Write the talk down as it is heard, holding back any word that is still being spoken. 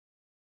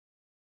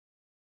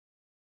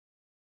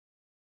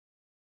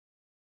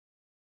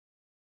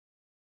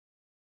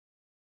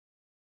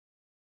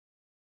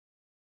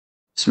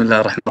بسم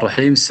الله الرحمن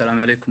الرحيم.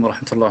 السلام عليكم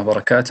ورحمة الله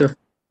وبركاته.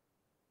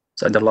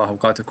 سعد الله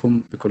أوقاتكم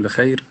بكل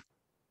خير.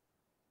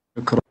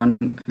 شكرا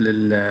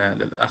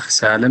للأخ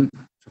سالم،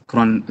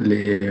 شكرا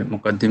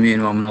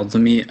لمقدمين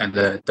ومنظمي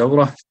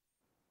الدورة،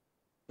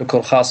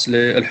 شكر خاص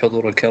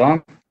للحضور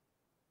الكرام.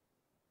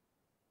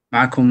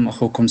 معكم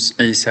أخوكم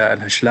عيسى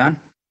الهشلان،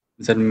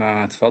 مثل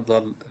ما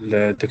تفضل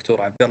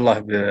الدكتور عبد الله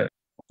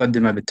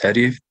بمقدمة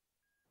بالتعريف،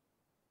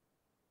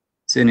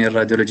 سينيور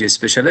راديولوجي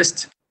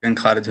سبيشاليست بنك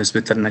خالد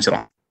هوسبيتال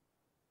نجران.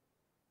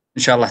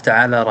 إن شاء الله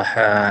تعالى راح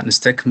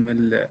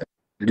نستكمل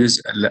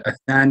الجزء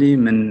الثاني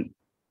من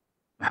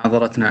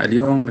محاضرتنا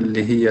اليوم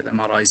اللي هي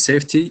MRI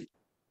Safety،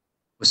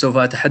 وسوف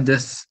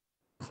أتحدث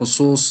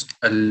بخصوص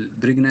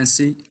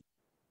البريجنانسي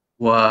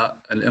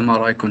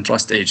والMRI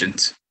Contrast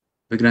Agent.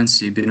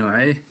 البريجنانسي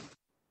بنوعيه،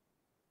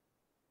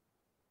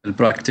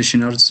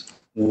 البراكتيشنرز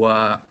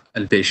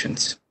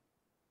والبيشنتس.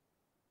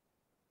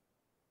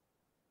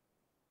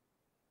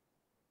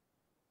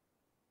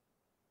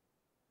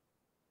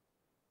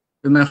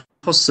 بما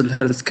يخص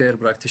الهيلث كير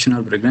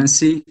براكتيشنر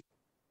بريجنانسي،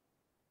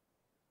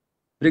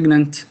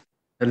 pregnant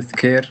health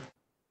care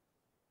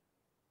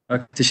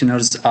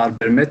practitioners are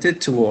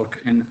permitted to work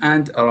in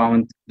and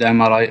around the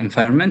MRI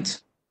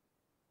environment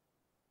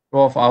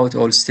throughout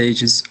all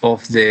stages of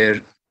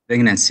their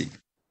pregnancy.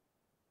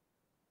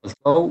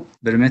 Although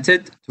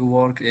permitted to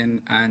work in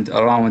and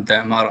around the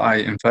MRI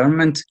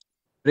environment,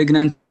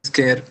 pregnant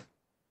care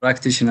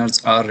practitioners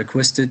are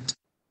requested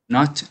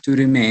not to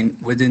remain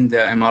within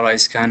the MRI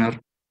scanner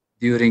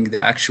during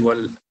the actual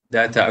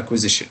data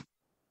acquisition.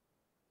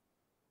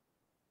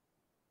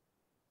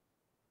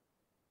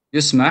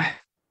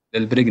 يسمح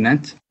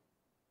للبريجننت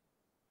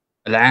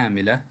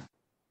العاملة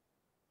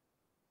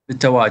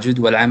بالتواجد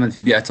والعمل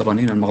في بيئة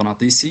الرنين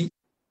المغناطيسي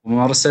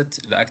وممارسة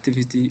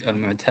الأكتيفيتي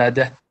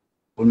المعتادة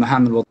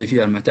والمهام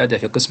الوظيفية المعتادة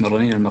في قسم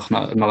الرنين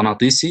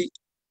المغناطيسي،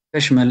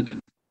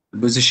 تشمل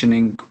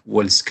البوزيشنينج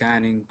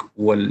والسكانينج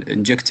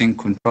والانجكتينج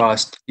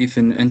كونتراست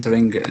even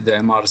entering the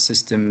MR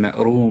system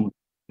room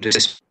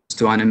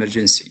to an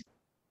emergency.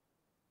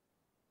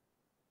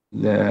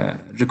 The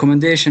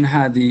recommendation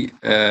هذه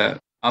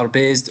are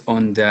based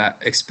on the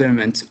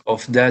experiment of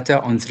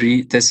data on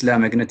 3 Tesla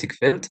magnetic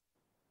field,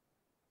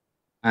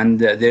 and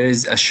there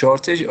is a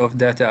shortage of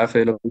data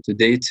available to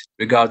date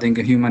regarding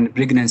human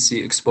pregnancy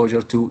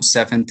exposure to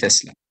 7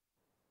 Tesla.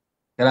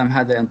 الكلام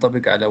هذا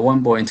ينطبق على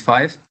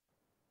 1.5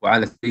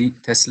 وعلى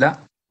 3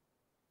 تسلا،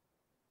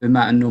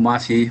 بما أنه ما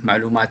فيه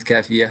معلومات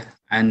كافية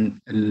عن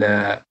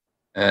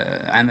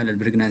عمل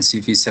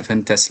البريجنانسي في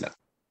 7 تسلا.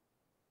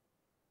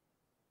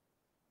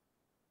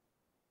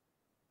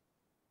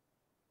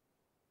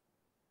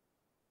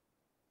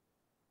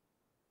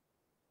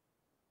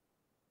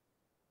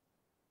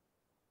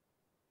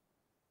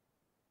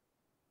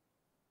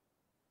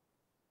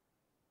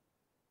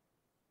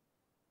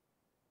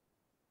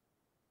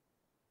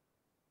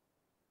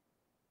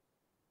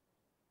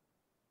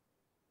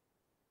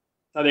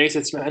 أستاذ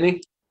عيسى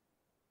تسمعني؟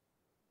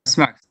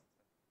 أسمعك.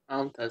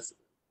 ممتاز.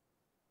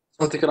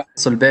 صوتك راح.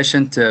 So the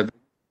patient,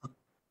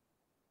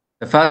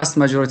 the vast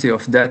majority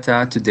of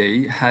data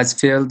today has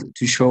failed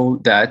to show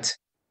that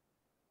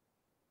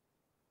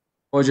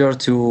exposure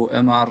to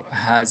MR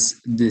has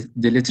the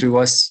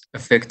deleterious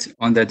effect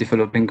on the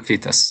developing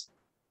fetus.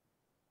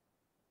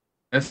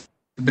 If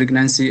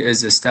pregnancy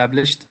is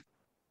established,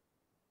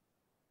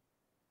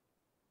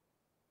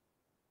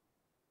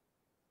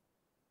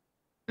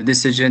 the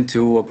decision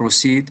to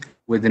proceed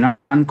with the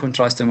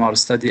non-contrast MR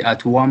study at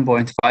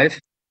 1.5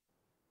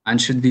 and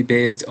should be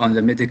based on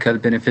the medical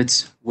benefits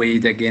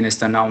weighed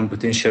against a known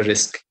potential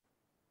risk.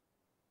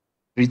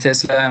 3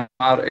 Tesla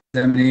MR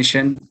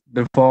examination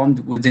performed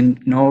within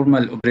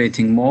normal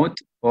operating mode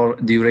for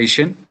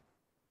duration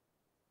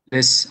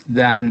less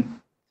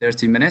than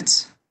 30 minutes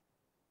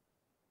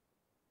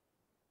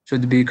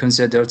should be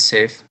considered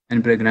safe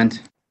in pregnant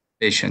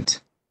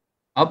patient.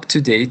 Up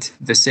to date,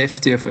 the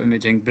safety of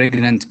imaging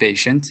pregnant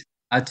patient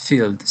at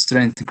field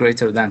strength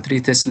greater than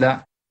 3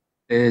 Tesla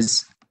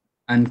is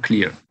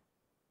unclear.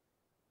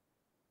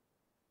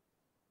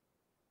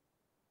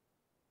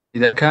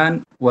 إذا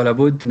كان ولا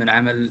بد من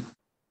عمل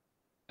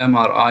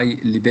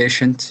MRI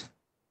لبيشنت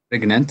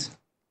pregnant،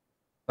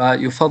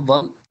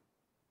 فيفضل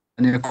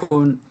أن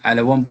يكون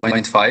على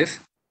 1.5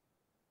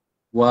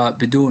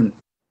 وبدون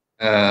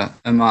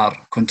MR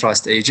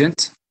contrast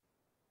agent.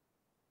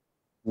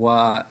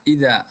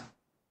 وإذا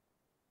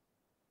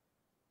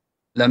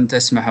لم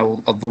تسمح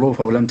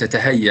الظروف أو لم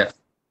تتهيأ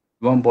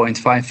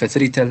 1.5 ف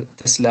 3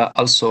 Tesla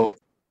also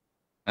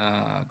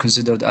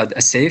considered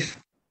as safe،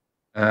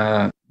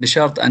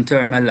 بشرط أن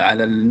تعمل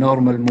على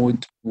النورمال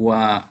مود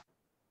و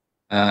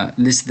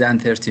less than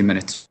 30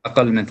 minutes،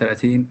 أقل من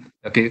 30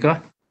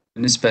 دقيقة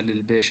بالنسبة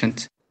للبيشنت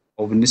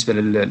أو بالنسبة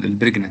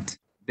للبريجننت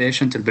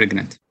patient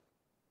البريجننت.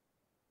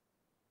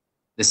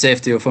 The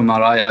safety of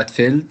MRI at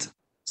field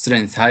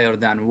strength higher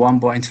than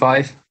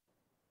 1.5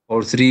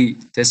 or 3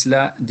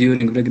 Tesla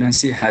during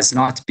pregnancy has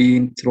not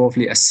been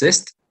thoroughly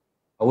assessed.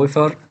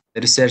 However,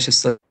 the research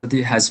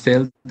study has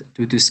failed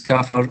to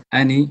discover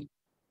any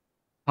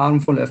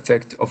harmful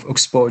effect of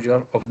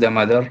exposure of the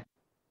mother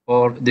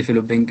or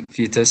developing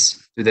fetus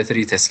to the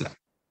 3 Tesla.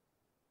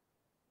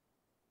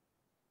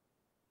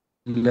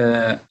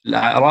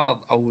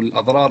 الأعراض أو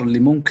الأضرار اللي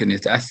ممكن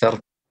يتأثر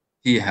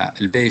فيها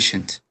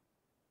البيشنت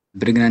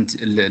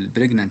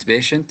البريجننت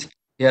بيشنت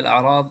هي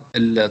الأعراض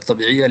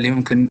الطبيعية اللي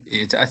ممكن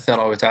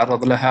يتأثر أو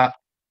يتعرض لها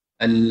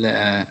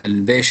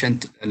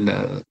البيشنت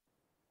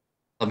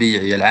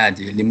الطبيعي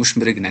العادي اللي مش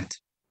بريجننت،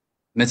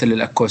 مثل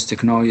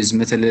الأكوستيك نويز،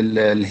 مثل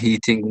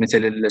الهيتينج، مثل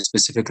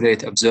السبيسيفيك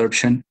ريت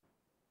أبزوربشن.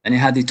 يعني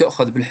هذه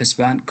تأخذ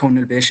بالحسبان كون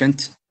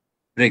البيشنت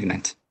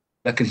بريجننت،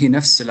 لكن هي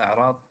نفس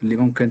الأعراض اللي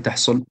ممكن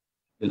تحصل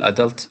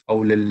للأدلت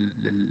أو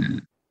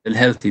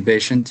للهيلثي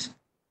بيشنت.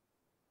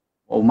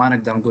 وما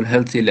نقدر نقول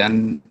هيلثي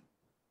لأن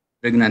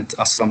بريجننت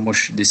أصلا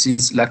مش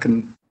ديسيز،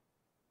 لكن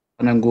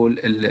خلينا نقول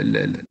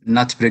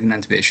not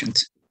pregnant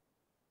patient.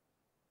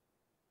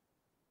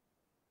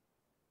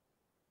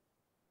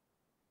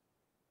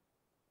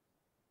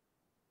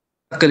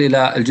 ننتقل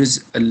إلى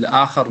الجزء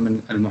الآخر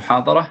من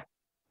المحاضرة،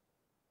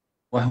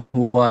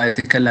 وهو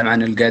يتكلم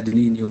عن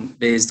الgadolinium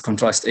based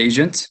contrast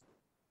agent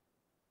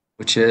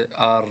which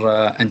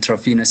are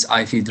intravenous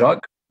IV drug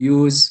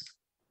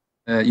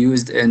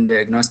used in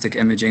diagnostic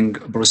imaging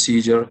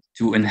procedure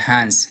to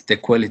enhance the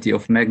quality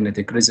of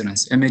magnetic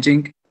resonance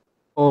imaging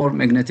or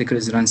magnetic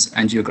resonance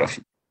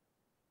angiography.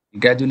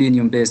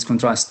 Gadolinium-based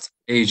contrast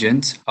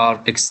agents are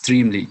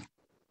extremely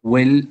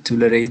well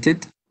tolerated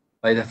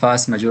by the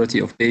vast majority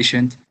of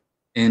patients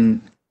in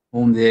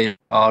whom they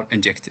are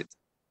injected.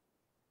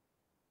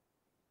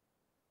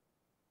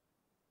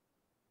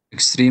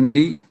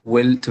 Extremely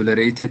well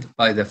tolerated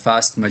by the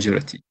vast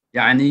majority،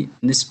 يعني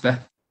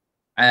نسبة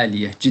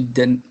عالية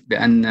جدا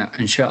بأن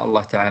إن شاء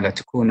الله تعالى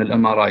تكون ال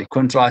MRI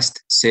contrast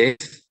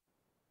safe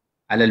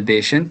على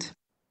البيشنت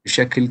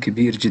بشكل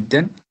كبير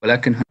جدا،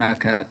 ولكن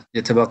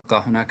يتبقى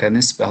هناك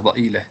نسبة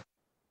ضئيلة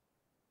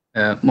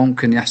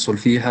ممكن يحصل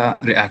فيها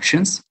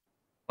reactions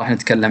راح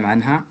نتكلم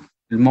عنها.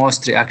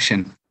 Most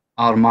reactions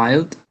are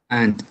mild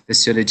and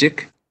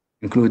physiologic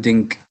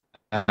including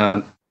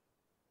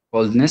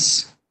coldness,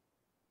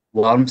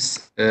 warmth,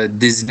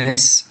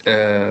 dizziness,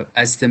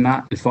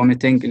 asthma,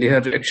 vomiting اللي هي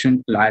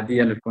الرياكشن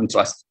العادية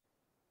للكونتراست.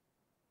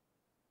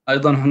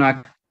 أيضا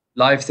هناك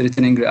life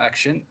threatening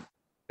reaction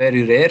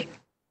very rare.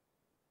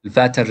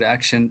 Fatal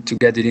reaction to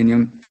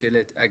gadolinium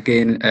chelate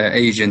again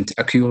agent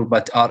occur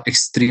but are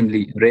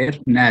extremely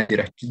rare،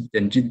 نادرة جدا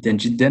جدا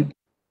جدا.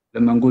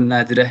 لما نقول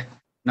نادرة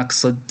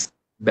نقصد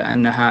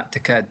بأنها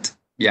تكاد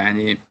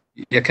يعني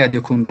يكاد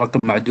يكون رقم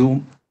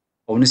معدوم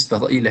أو نسبة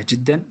ضئيلة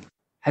جدا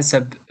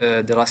حسب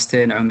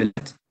دراستين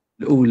عملت.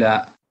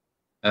 الأولى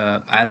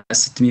على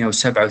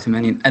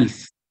 687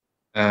 ألف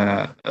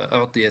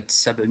أعطيت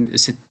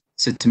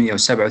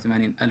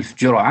 687 ألف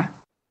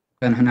جرعة،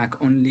 كان هناك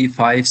only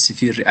 5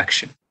 severe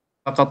reaction،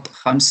 فقط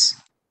 5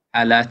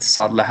 حالات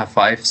صار لها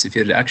 5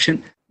 severe reaction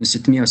من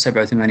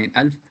 687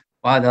 ألف،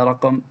 وهذا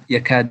رقم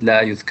يكاد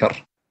لا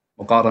يذكر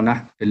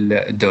مقارنة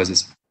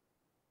بالدوزز.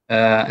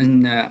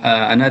 In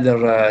another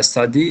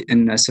study in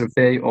a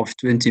survey of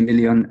 20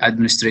 million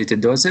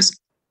administered doses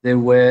there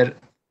were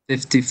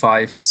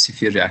 55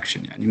 severe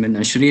reaction، يعني من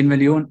 20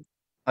 مليون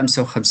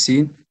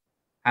 55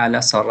 حالة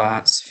صار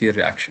لها severe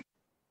reaction.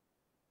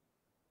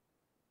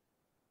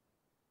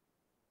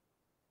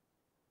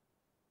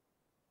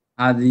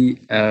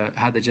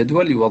 هذا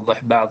جدول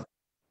يوضح بعض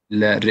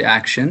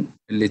الرياكشن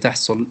اللي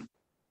تحصل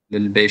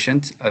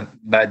للبيشنت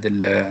بعد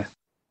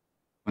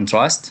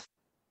الكونتراست: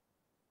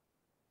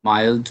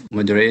 mild,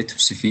 moderate,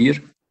 severe.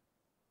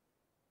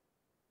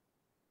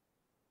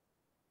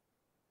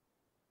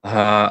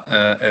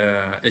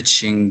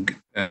 itching,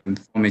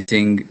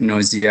 vomiting,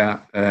 nausea.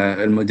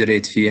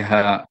 المودريت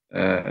فيها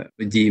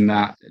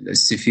إديمة.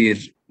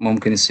 السفير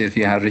ممكن يصير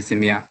فيها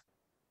الريثميا،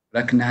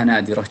 لكنها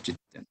نادرة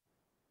جدا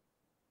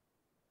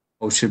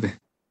أو شبه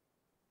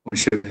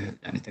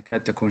يعني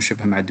تكاد تكون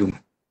شبه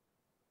معدومة.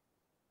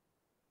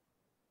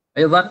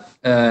 أيضا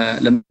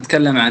لما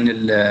نتكلم عن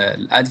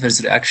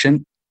الادفيرس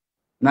رياكشن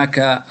هناك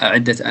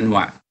عدة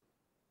أنواع: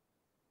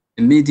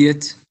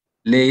 immediate,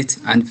 late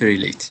and very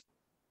late.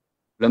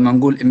 لما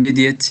نقول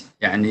immediate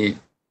يعني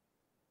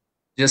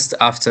just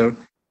after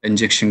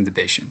injection the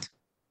patient،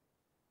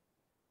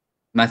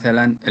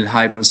 مثلا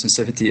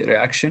الhypersensitivity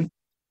reaction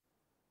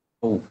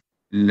أو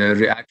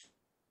الreaction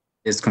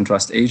based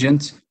contrast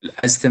agent،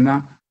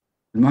 الأستما.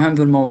 المهم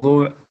في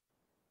الموضوع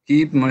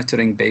keep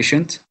monitoring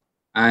patient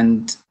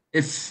and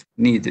if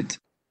needed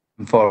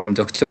inform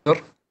doctor.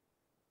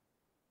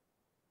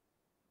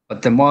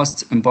 But the most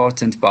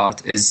important part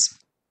is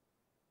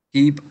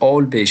keep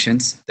all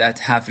patients that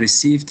have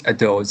received a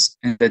dose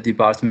in the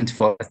department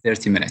for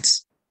 30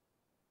 minutes.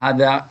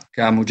 هذا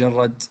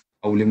كمجرد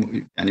أو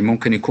يعني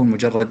ممكن يكون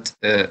مجرد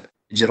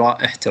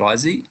إجراء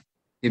احترازي.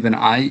 keep an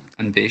eye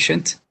on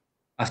patient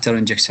after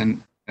injection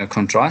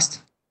contrast.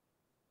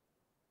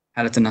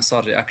 حالة أنه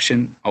صار reaction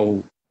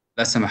أو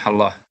لا سمح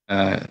الله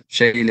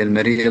شيء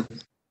للمريض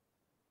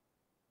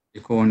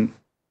يكون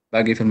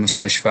باقي في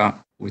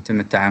المستشفى ويتم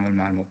التعامل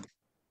مع الموقف.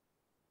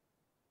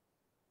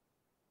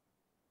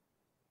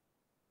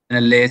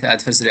 a late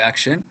adverse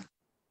reaction,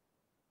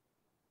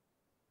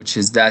 which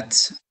is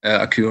that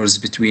occurs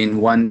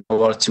between 1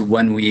 hour to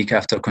 1 week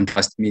after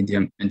contrast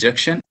medium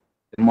injection.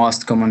 The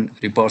most common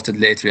reported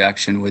late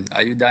reaction with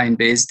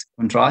iodine-based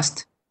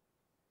contrast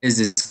is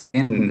the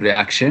skin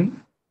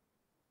reaction,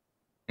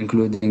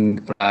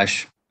 including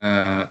rash,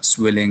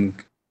 swelling,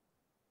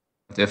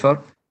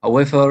 whatever.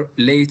 However,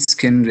 late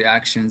skin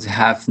reactions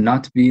have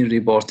not been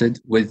reported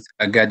with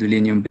a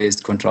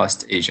gadolinium-based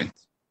contrast agent.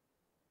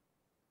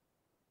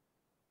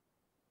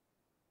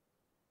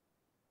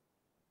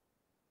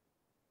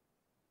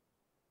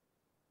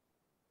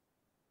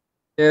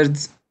 Third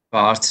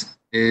part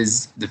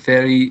is the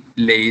very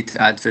late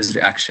adverse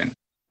reaction,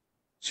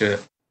 which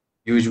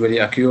usually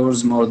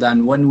occurs more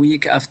than 1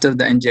 week after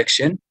the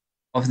injection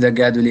of the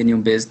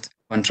gadolinium-based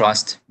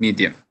contrast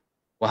medium.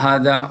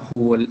 وهذا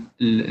هو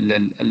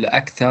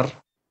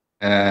الأكثر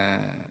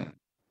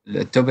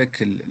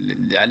التوبيك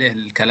اللي عليه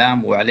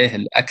الكلام وعليه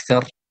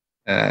الأكثر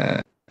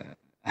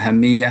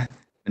أهمية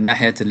من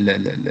ناحية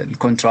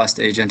الكونتراست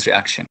ايجنت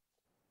رياكشن.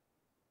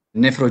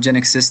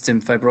 نيفروجينيك سيستم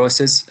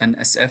فايبروسيس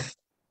NSF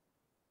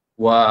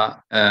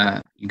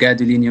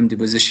والجادولينيوم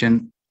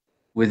ديبوزيشن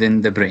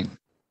within the brain.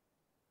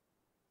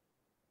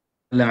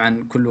 نتكلم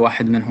عن كل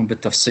واحد منهم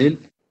بالتفصيل.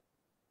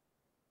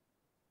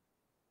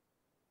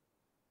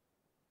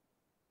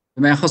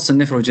 فيما يخص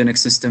النيفروجينيك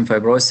سيستم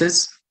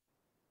فايبروسيس،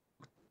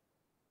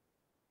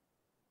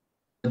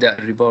 بدأ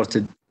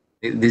reported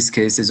these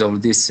cases or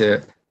this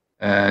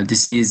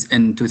disease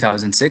in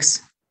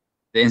 2006.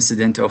 The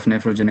incident of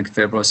nephrogenic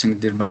fibrosing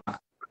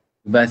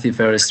dermopathy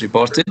first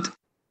reported.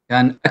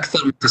 كان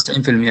أكثر من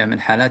 90% من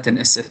حالات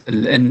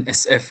ال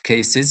NSF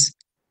cases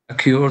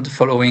occurred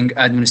following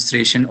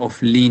administration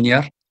of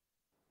linear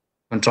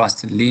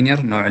contrast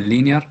linear نوع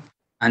linear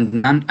and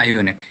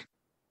non-ionic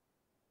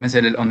مثل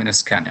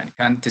الأومينوسكان. يعني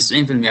كان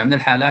 90% من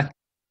الحالات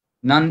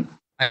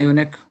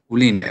non-ionic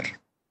ولينير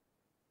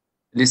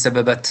اللي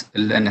سببت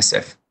ال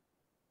NSF،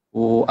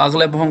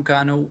 وأغلبهم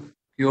كانوا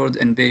cured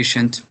in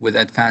patient with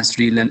advanced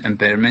renal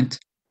impairment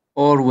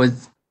or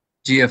with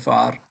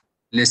GFR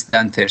less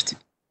than 30.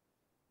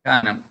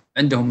 كان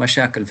عندهم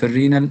مشاكل في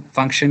الرينال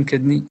فانكشن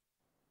كدني،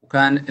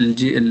 وكان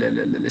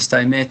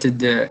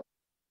الاستيميتد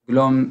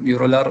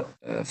glomerular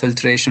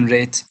filtration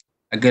rate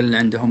أقل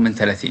عندهم من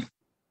 30.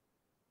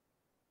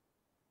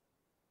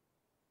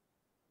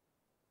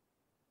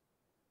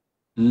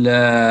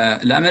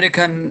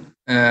 الأمريكان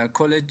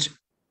كوليج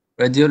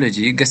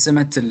راديولوجي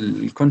قسمت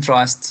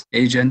الكونتراست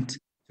ايجنت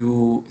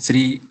to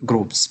 3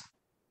 groups: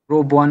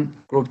 group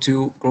 1, group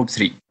 2, group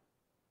 3.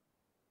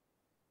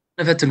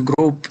 صنفت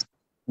الجروب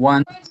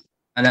 1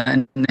 على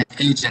أنه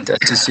agent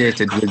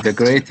associated with the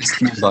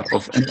greatest number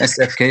of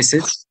NSF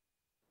cases،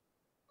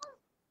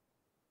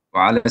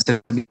 وعلى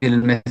سبيل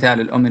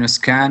المثال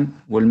الأومينوسكان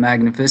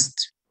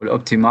والماغنيفست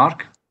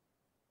والأوبتيمارك.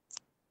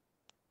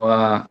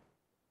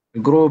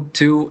 وجروب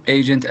 2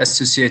 agent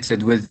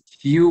associated with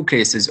few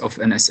cases of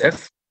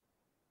NSF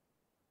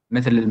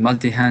مثل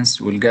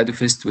المالتيهانس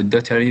والجادوفست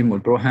والدوتريم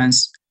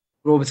والبروهانس.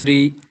 جروب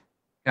 3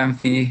 كان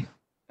فيه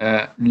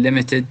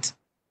limited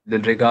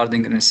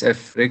regarding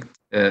NSF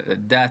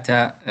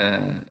data,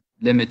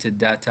 limited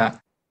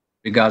data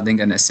regarding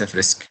NSF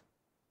risk.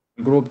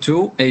 Group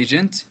 2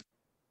 agent,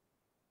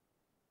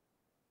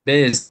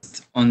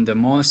 based on the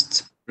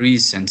most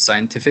recent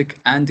scientific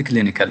and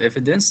clinical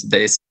evidence, the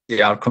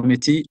ACR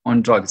Committee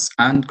on Drugs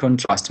and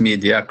Contrast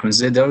Media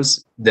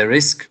considers the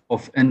risk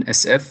of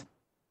NSF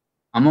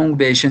among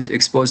patients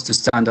exposed to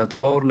standard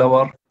or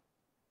lower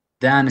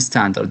than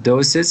standard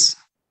doses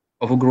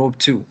of group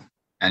 2,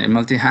 and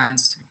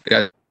multi-hands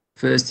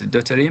first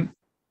deuterium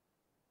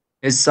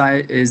is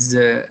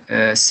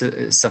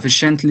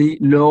sufficiently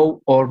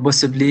low or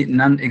possibly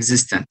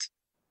non-existent،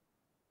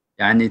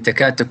 يعني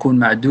تكاد تكون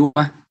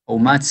معدومة أو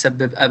ما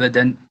تسبب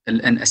أبدا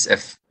ال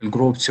NSF.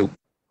 الجروب 2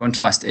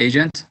 contrast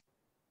agent،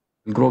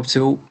 الجروب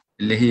 2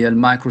 اللي هي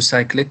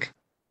المايكروسايكليك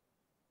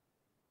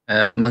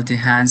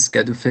مالتي-هانس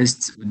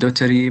جادوفست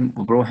ودوتريم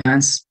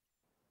وبروهانس،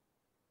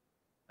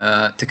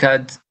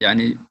 تكاد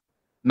يعني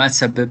ما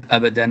تسبب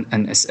أبدا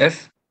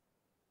NSF.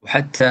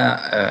 وحتى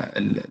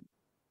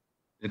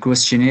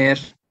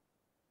الكويستشنير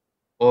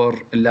or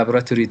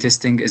laboratory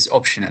testing is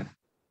optional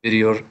for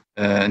your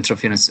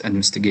interference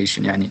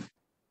investigation. يعني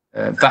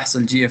فحص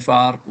الجي اف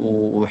ار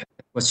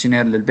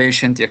وكويستشنير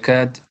للبيشنت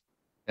يكاد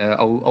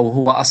أو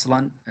هو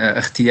أصلا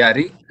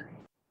اختياري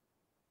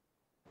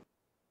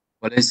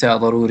وليس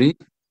ضروري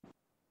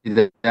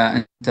إذا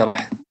أنت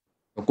راح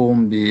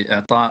تقوم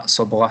بإعطاء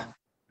صبغة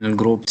من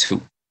الجروب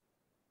 2.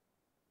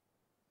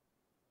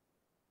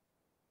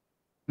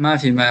 ما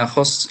فيما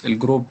يخص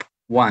الجروب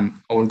 1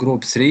 أو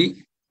الجروب 3،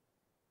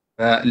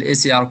 the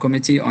ACR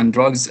Committee on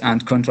Drugs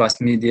and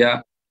Contrast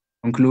Media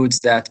concludes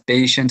that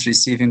patients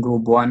receiving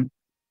group 1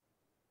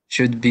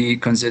 should be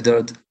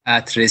considered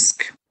at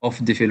risk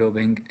of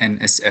developing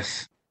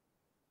NSF.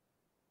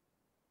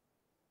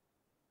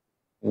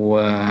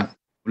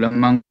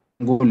 ولما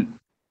نقول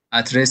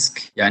at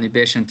risk يعني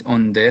patient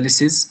on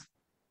dialysis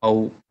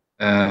أو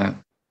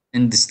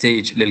end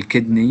stage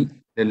للكدني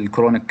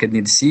للchronic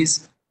kidney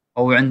disease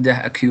أو عنده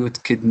acute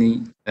kidney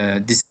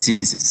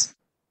diseases.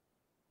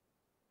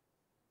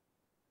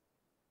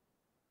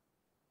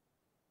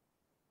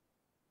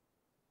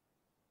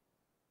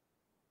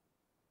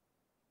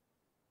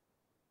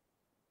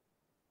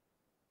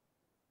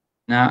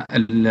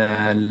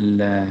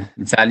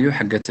 الفاليو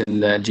حقت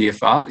الجي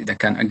اف ار اذا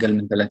كان اقل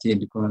من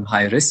 30 يكون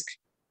الهاي ريسك،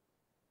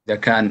 اذا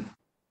كان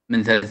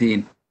من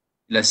 30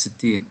 الى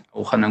 60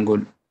 او خلينا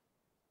نقول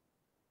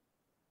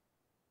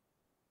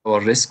هو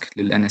الريسك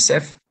للان اس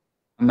اف،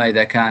 اما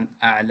اذا كان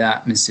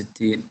اعلى من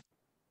 60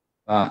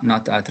 ف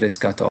not at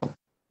risk at all.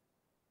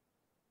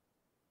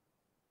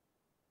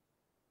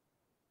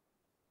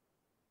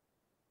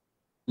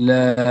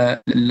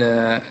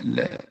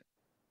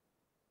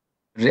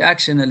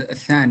 الرياكشن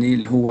الثاني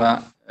اللي هو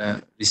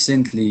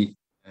recently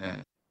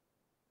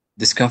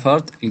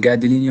discovered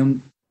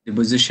الجادولينيوم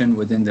deposition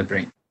within the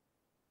brain.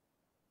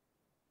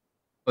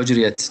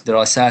 أجريت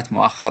دراسات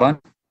مؤخرا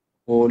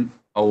تقول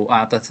أو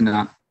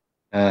أعطتنا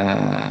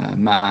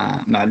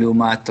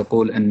معلومات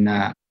تقول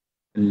أن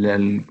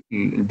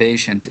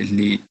البيشنت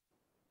اللي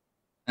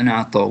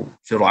انعطوا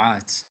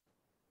جرعات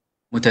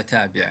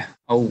متتابعة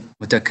أو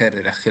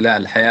متكررة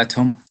خلال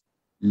حياتهم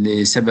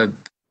لسبب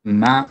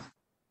ما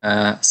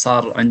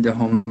صار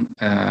عندهم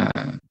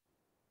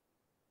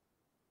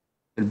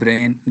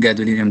البرين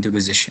جادولينيوم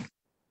ديبوزيشن،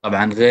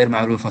 طبعا غير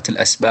معروفة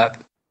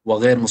الأسباب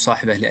وغير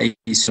مصاحبة لأي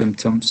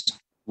سيمبتومز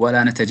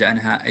ولا نتج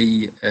عنها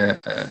أي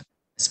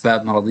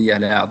أسباب مرضية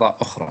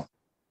لأعضاء أخرى،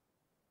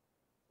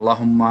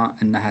 اللهم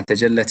أنها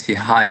تجلت في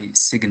high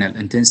signal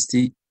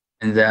intensity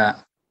in the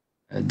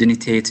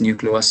dentate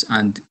nucleus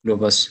and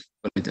globus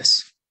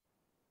pallidus.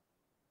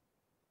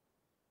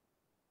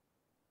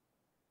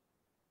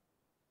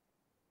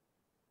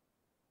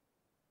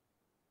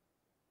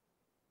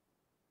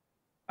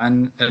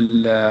 عن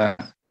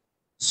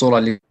الصورة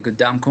اللي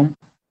قدامكم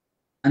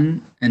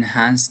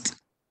enhanced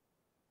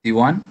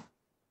T1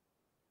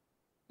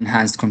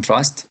 enhanced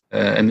contrast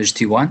image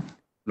T1،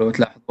 لو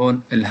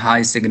تلاحظون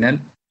الهاي سيجنال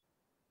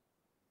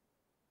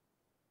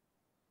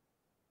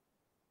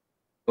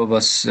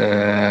globus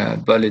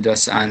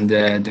pallidus and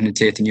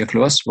dentate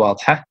nucleus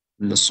واضحة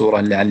للصورة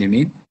اللي على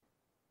اليمين،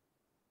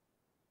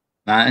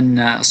 مع أن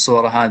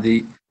الصورة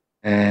هذه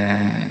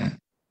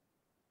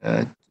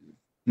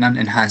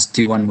non-enhanced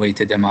T1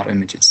 weighted MR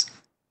images،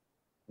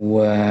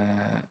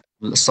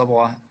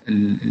 والصبغة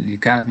اللي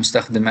كانت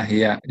مستخدمة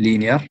هي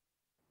linear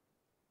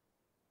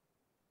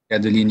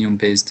gadolinium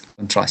based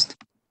contrast.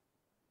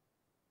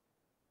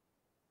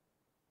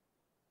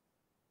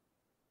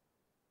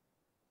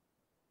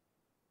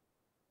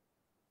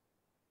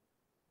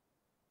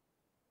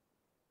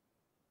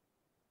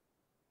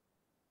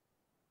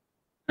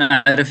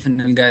 نعرف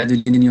أن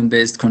الجادولينيوم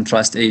based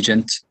contrast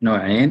agent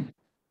نوعين،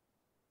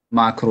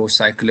 ماكرو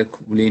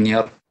سايكليك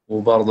ولينير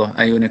وبرضه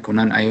ايونيك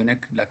ونان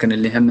ايونيك، لكن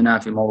اللي يهمنا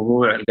في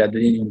موضوع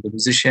الجادولينيوم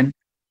ديبوزيشن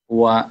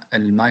هو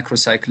المايكرو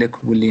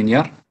سايكليك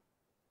واللينير.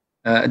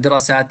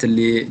 الدراسات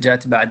اللي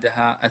جات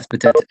بعدها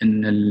اثبتت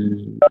ان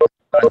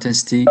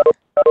الانتنسيتي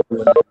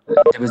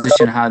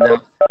والديبوزيشن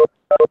هذا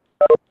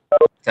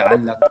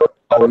يتعلق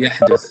او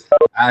يحدث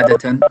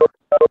عاده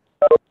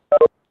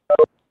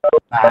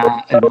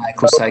مع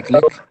المايكرو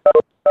سايكليك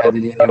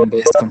جادولينيوم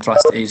بيست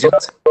كونتراست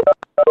ايجنت.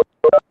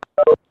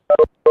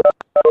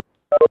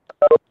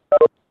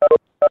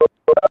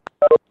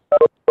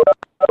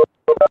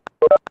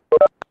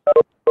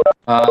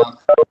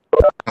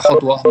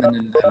 كخطوة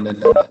من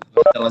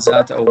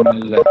الدراسات أو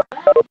من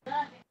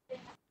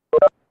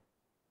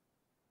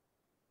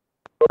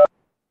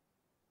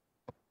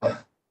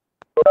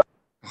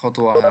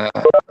خطوة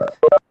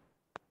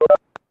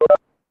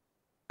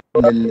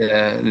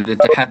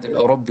للاتحاد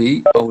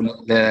الأوروبي أو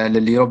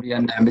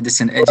لليوروبيان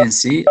ميديسين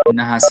ايجنسي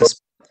أنها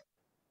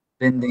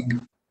suspending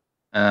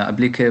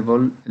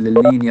applicable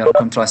لللينير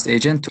كونتراست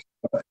ايجنت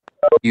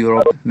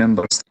يوروب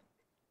ممبرز.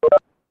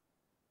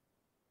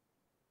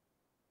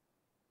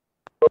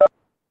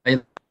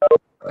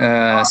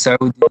 أيضا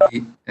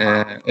سعودي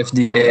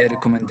FDA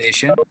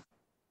recommendation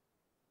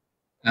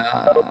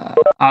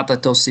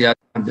أعطت توصيات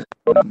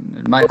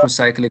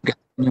المايكروسايكليك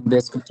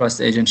gadolinium-based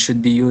contrast agent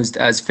should be used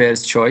as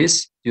first choice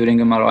during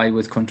MRI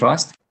with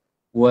contrast,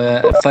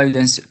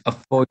 evidence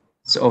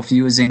of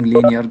using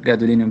linear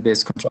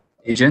gadolinium-based contrast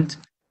agent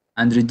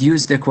and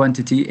reduce the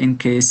quantity in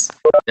case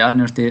the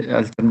alternative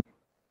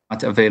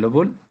not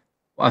available.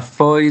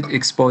 Avoid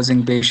exposing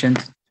patient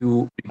to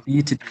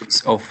repeated use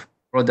of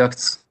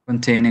products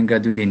containing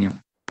gadolinium.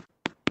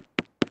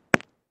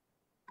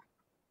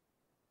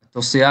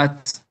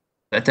 التوصيات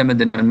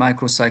تعتمد أن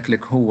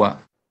المايكروسايكليك هو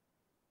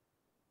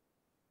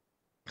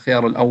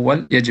الخيار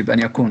الأول، يجب أن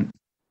يكون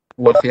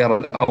هو الخيار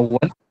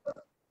الأول.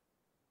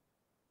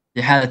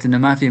 في حالة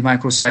أن ما في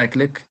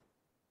مايكروسايكليك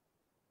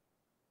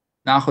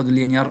نأخذ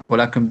اللينير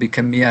ولكن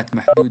بكميات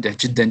محدودة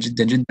جدا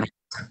جدا جدا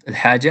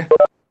الحاجة،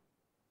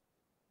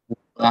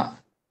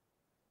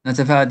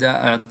 ونتفادى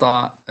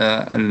إعطاء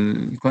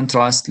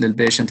الكونتراست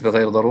للبيشنت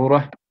بغير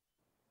ضرورة.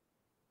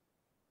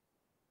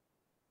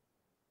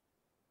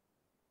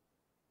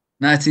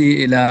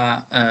 نأتي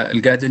إلى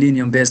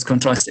الجادولينيوم based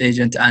contrast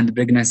agent and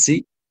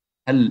pregnancy.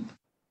 هل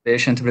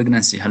patient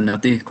pregnancy هل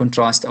نعطيه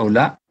contrast أو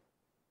لا؟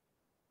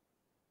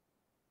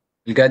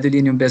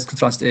 الجادولينيوم based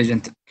contrast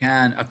agent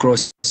can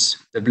across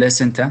the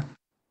placenta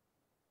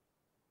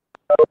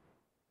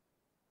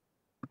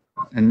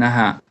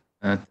إنها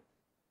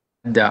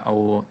تبدأ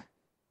أو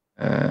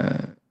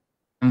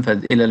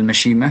تنفذ إلى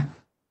المشيمة.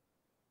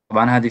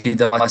 طبعا هذه في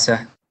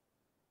دراسة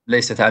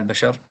ليست على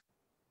البشر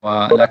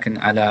ولكن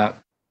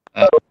على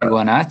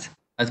حيوانات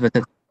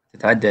أثبتت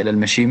تتعدى إلى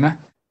المشيمة،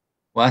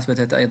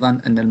 وأثبتت أيضا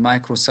أن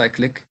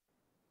المايكروسايكليك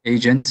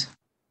agent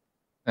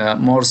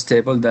more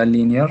stable than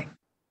linear.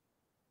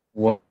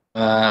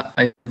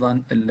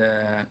 وأيضا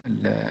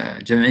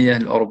الجمعية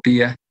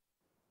الأوروبية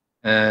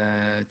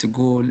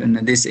تقول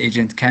أن this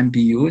agent can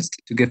be used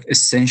to give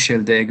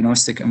essential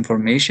diagnostic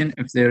information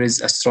if there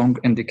is a strong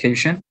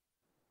indication.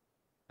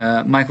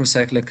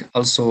 Microcyclic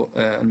also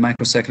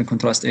microcyclic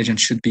contrast agent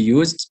should be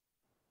used.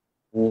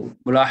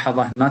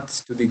 وملاحظة not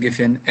to be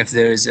given if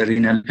there is a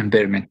renal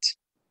impairment.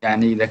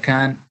 يعني إذا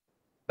كان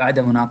بعد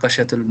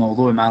مناقشة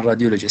الموضوع مع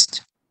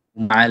الراديولوجيست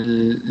ومع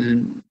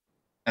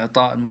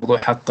إعطاء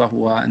الموضوع حقه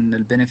وأن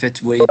البنفيت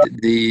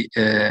weighed the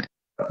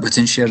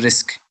potential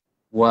risk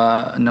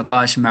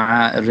ونقاش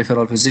مع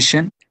الريفرال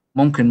فيزيشن،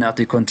 ممكن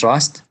نعطي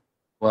كونتراست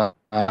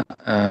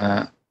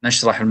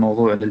ونشرح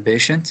الموضوع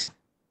للبيشنت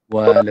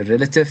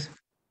وللريلاتيف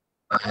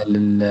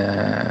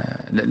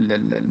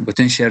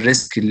للبوتنشال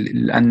ريسك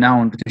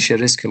الاناون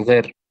بوتنشال ريسك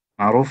الغير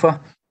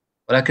معروفة،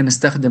 ولكن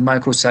نستخدم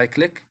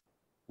مايكروسايكليك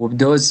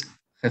وبدوز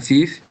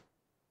خفيف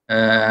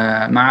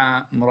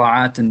مع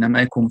مراعاة أن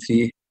ما يكون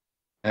فيه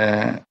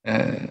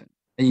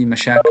أي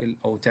مشاكل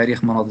أو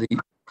تاريخ مرضي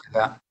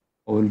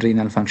أو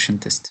الرينال فانكشن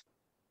تيست.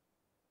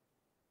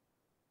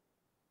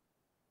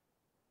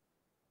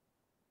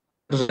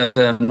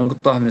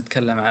 نقطة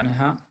بنتكلم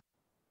عنها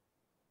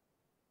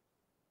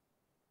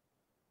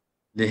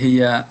اللي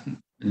هي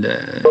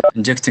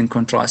injecting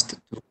contrast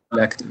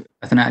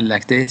أثناء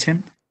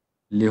اللاكتيشن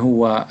اللي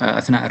هو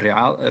أثناء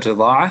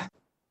الرضاعة.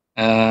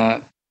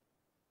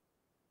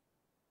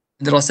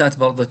 دراسات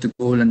برضه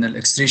تقول أن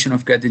الاكستريشن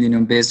of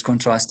gadolinium based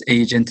contrast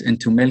agent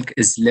into milk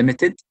is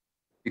limited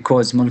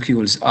because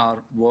molecules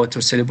are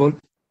water soluble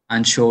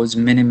and shows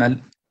minimal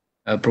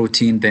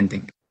protein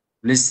binding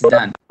less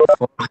than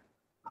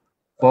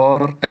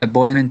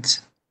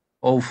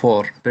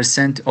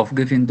 4.04% of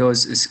given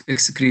dose is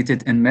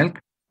excreted in milk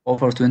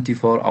over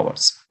 24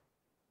 hours.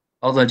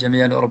 برضه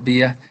الجمعية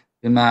الأوروبية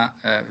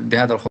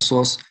بهذا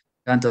الخصوص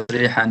كان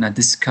تصريحها أن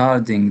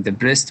discarding the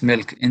breast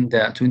milk in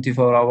the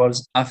 24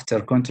 hours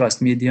after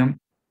contrast medium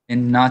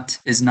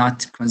is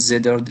not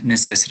considered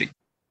necessary,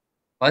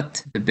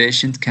 but the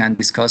patient can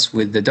discuss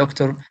with the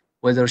doctor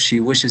whether she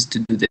wishes to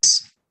do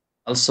this.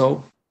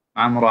 Also,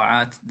 مع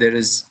مراعاة there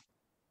is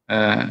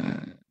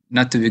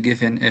not to be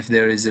given if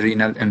there is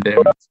renal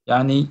impairment.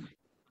 يعني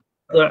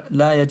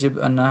لا يجب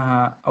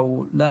أنها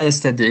أو لا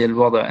يستدعي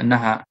الوضع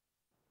أنها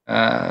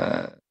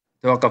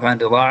توقف عن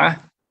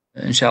الرضاعة.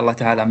 إن شاء الله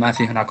تعالى ما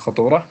في هناك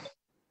خطورة،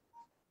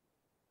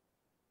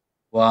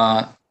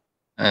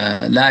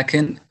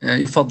 ولكن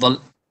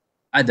يفضل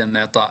عدم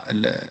إعطاء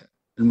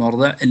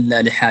المرضع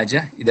إلا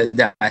لحاجة إذا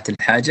دعت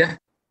الحاجة،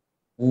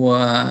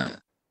 وإذا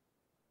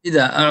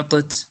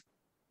أعطت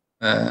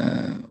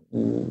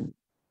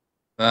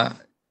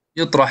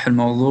فيطرح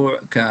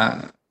الموضوع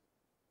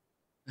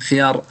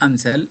كخيار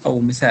أمثل أو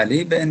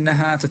مثالي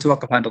بأنها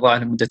تتوقف عن الرضاعة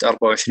لمدة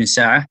 24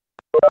 ساعة.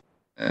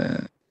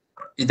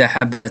 إذا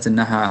حبت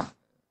أنها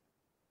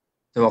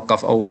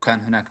توقف أو كان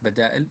هناك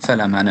بدائل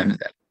فلا مانع من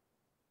ذلك.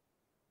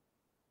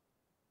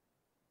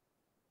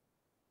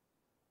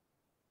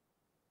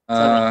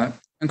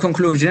 In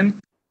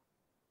conclusion,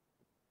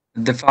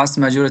 the vast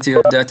majority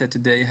of data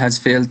today has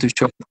failed to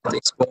show that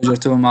exposure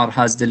to MR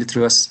has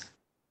deleterious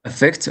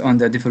effect on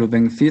the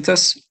developing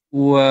fetus.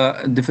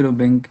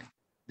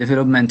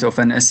 Development of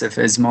an SF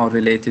is more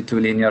related to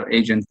linear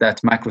agent than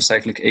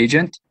microcyclic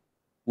agent.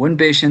 When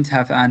patients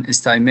have an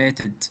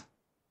estimated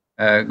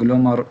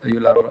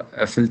glomerular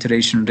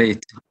filtration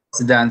rate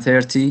less than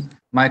 30,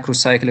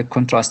 microcyclic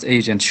contrast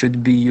agent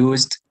should be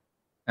used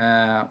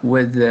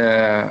with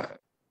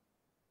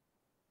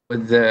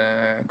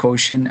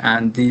caution,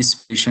 and these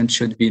patients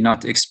should be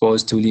not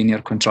exposed to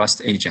linear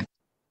contrast agent.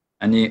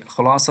 يعني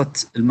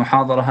خلاصة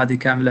المحاضرة هذه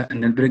كاملة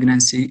أن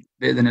البريجنانسي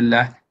بإذن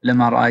الله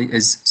MRI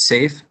is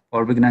safe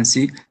for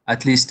pregnancy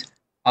at least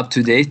up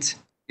to date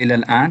إلى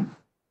الآن،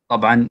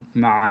 طبعا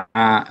مع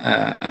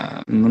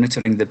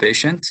monitoring the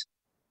patient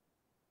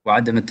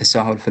وعدم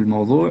التساهل في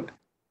الموضوع.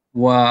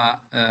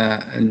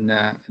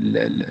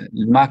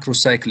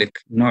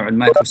 والماكروسايكليك نوع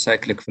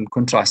الماكروسايكليك في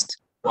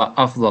الكونتراست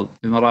وأفضل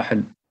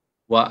بمراحل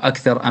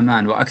وأكثر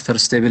أمان وأكثر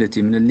stability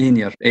من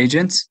اللينير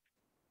agents،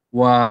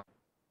 واللي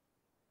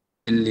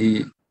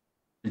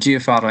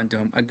GFR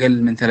عندهم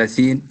أقل من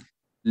 30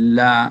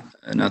 لا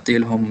نعطي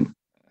لهم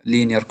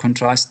linear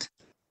contrast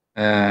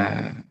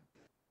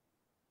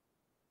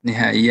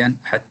نهائيا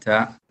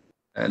حتى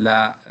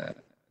لا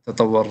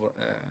تطور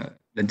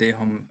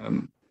لديهم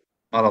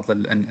مرض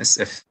ال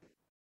NSF.